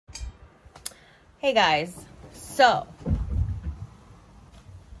Hey guys, so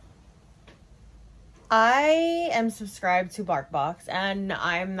I am subscribed to Barkbox and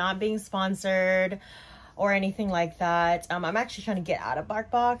I'm not being sponsored or anything like that. I'm actually trying to get out of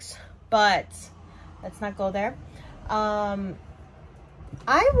Barkbox, but let's not go there. I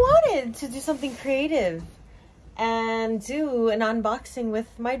wanted to do something creative and do an unboxing with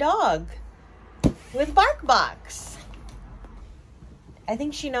my dog with Barkbox. I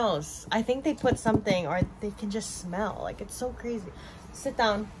think she knows. I think they put something, or they can just smell. Like, it's so crazy. Sit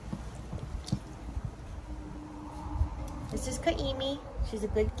down. This is Kaimi. She's a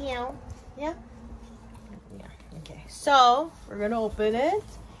good gal. Yeah? Yeah. Okay. So, we're going to open it.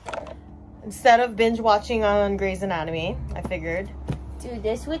 Instead of binge watching on Grey's Anatomy, I figured, do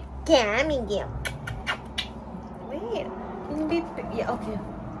this with Kaimi. Wait. You can be... Yeah, okay.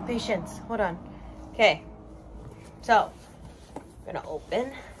 Patience. Hold on. Okay. So, I'm gonna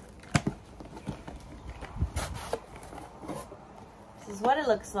open. This is what it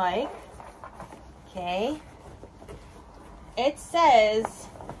looks like. Okay. It says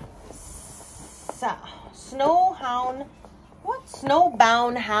Snowhound. What?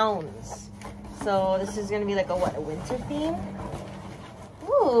 Snowbound Hounds. So this is gonna be like a what? A winter theme?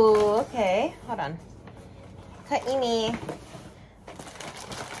 Ooh, okay. Hold on. Kaimi.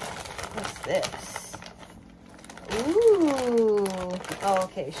 What's this? Ooh. Oh,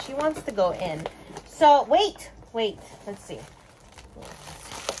 okay. She wants to go in. So, wait. Let's see.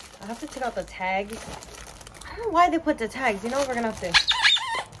 I have to take out the tags. I don't know why they put the tags. You know, we're going to have to...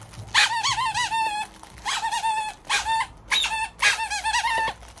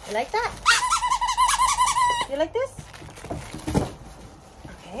 You like that? You like this?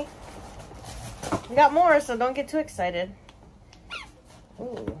 Okay. We got more, so don't get too excited.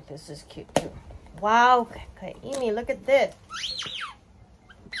 Ooh, this is cute too. Wow, Kaimi, look at this.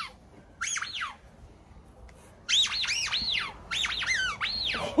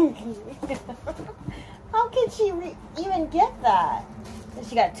 How can she even get that? And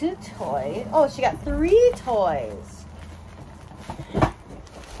she got 2 toys. Oh, she got 3 toys.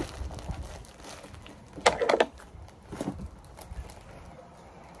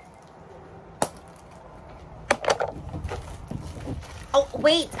 Oh,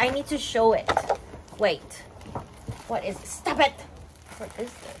 wait, I need to show it. Wait, what is it? Stop it! What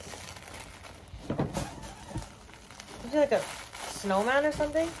is this? Is it like a snowman or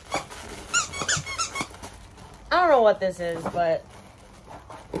something? I don't know what this is, but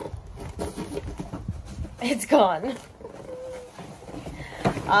it's gone.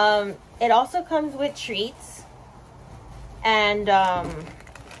 It also comes with treats, and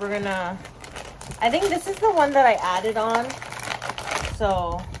we're gonna, I think this is the one that I added on,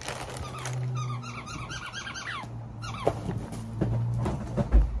 so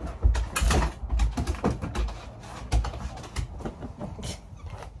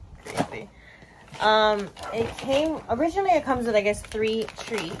originally it comes with, I guess, 3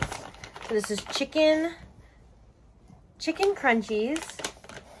 treats. So this is chicken crunchies,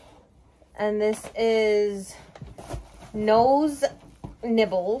 and this is nose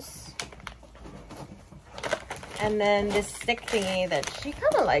nibbles, and then this stick thingy that she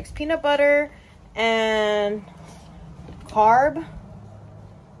kind of likes, peanut butter and carbo,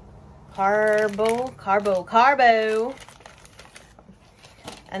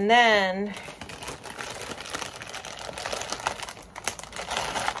 and then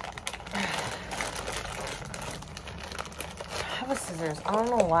scissors. I don't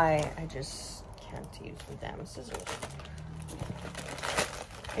know why I just can't use the damn scissors.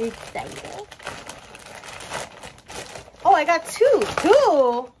 Are you excited? Oh, I got 2.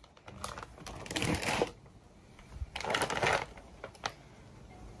 Cool.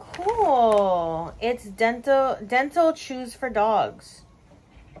 It's dental chews for dogs.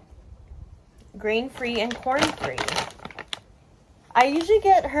 Grain-free and corn-free. I usually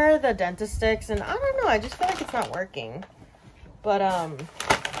get her the dentist sticks, and I don't know, I just feel like it's not working. But,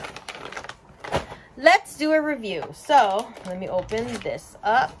 let's do a review. So, let me open this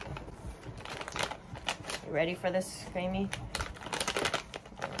up. You ready for this, Kaimi?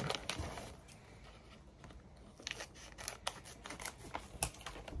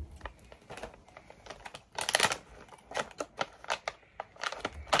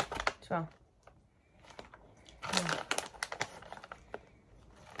 So,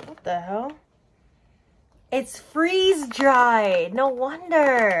 what the hell? It's freeze dried. No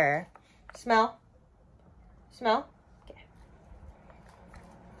wonder. Smell. Smell. Okay.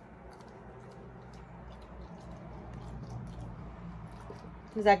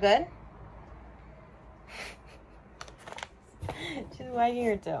 Is that good? She's wagging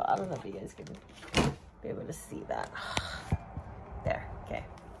her tail. I don't know if you guys can be able to see that. There. Okay.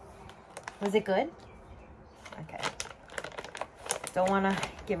 Was it good? Okay. Don't want to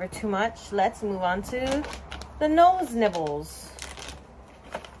give her too much. Let's move on to the nose nibbles.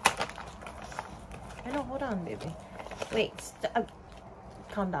 I know. Hold on, baby. Wait.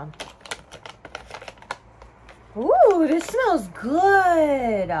 Calm down. Ooh, this smells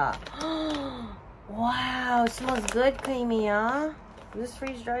good. Wow, it smells good, Kaimi, huh? Is this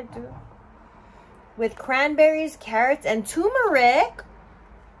freeze-dried too? With cranberries, carrots, and turmeric.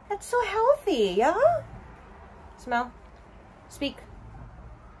 That's so healthy, yeah? Smell. Speak.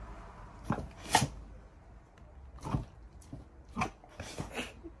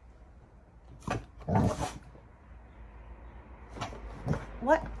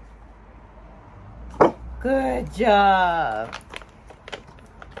 What? Good job.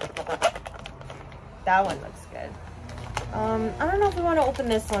 That one looks good. I don't know if we want to open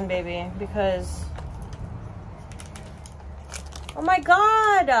this one, baby, because... Oh my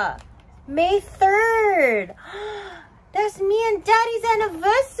God! May 3rd! That's me and Daddy's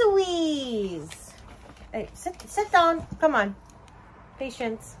anniversaries! Hey, sit down. Come on.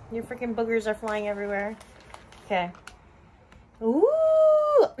 Patience. Your freaking boogers are flying everywhere. Okay. Ooh!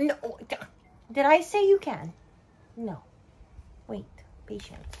 No. Did I say you can? No. Wait.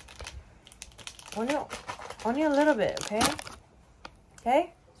 Patience. Only a little bit, okay?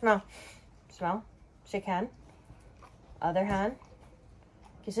 Okay? Smell. Smell. Shake hand. Other hand.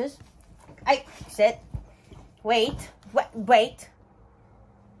 Kisses. Sit. Wait. Wait.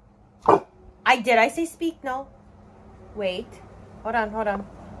 Did I say speak? No. Wait. Hold on.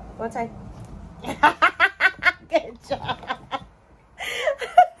 Go inside. Good job.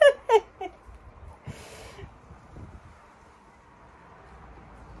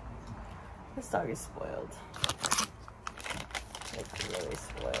 This dog is spoiled. It's really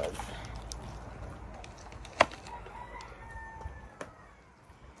spoiled.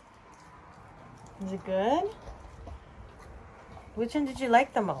 Is it good? Which one did you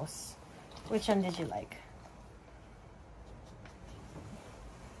like the most? Which one did you like?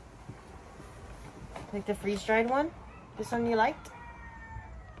 Like the freeze-dried one? This one you liked?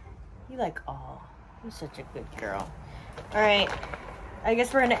 You like all. You're such a good girl. All right. I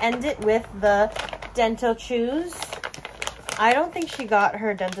guess we're going to end it with the dental chews. I don't think she got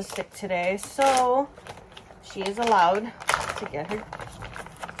her dentist stick today, so she is allowed to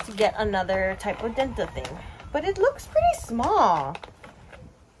get another type of dental thing. But it looks pretty small.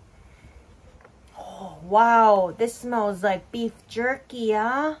 Oh, wow. This smells like beef jerky,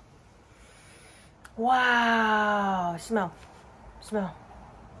 huh? Wow. Smell. Smell.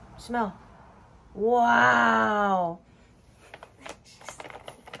 Smell. Wow.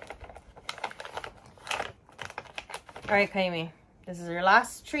 All right, Kaimi. This is your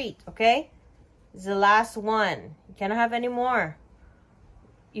last treat, okay? This is the last one. You cannot have any more.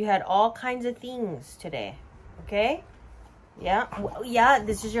 You had all kinds of things today, okay? Yeah? Yeah,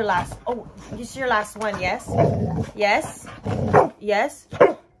 this is your last. Oh, this is your last one, yes? Yes? Yes?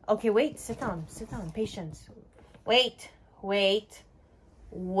 Okay, wait. Sit down. Sit down. Patience. Wait. Wait.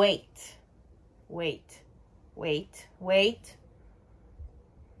 Wait. Wait. Wait. Wait.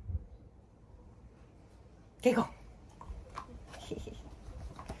 Okay, go.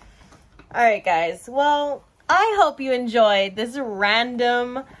 All right, guys. Well, I hope you enjoyed this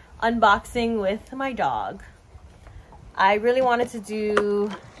random unboxing with my dog. I really wanted to do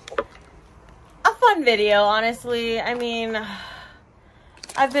a fun video, honestly. I mean,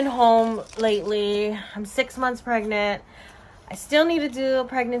 I've been home lately. I'm 6 months pregnant. I still need to do a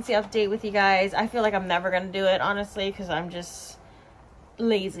pregnancy update with you guys. I feel like I'm never going to do it, honestly, because I'm just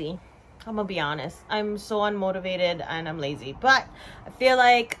lazy. I'm gonna be honest. I'm so unmotivated and I'm lazy. But I feel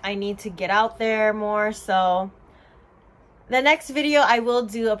like I need to get out there more. So the next video, I will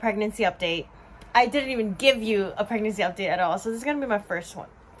do a pregnancy update. I didn't even give you a pregnancy update at all. So this is gonna be my first one.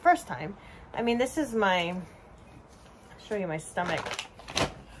 First time. I mean, this is my... I'll show you my stomach.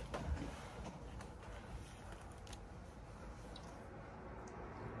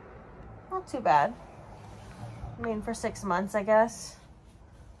 Not too bad. I mean, for 6 months, I guess.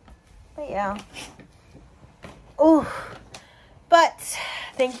 But yeah. Oh, but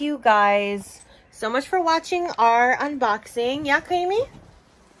thank you guys so much for watching our unboxing. Yeah, Kaimi?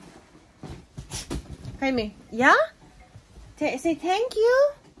 Kaimi, yeah? Say thank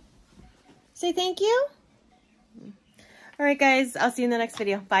you. Say thank you. All right, guys. I'll see you in the next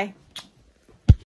video. Bye.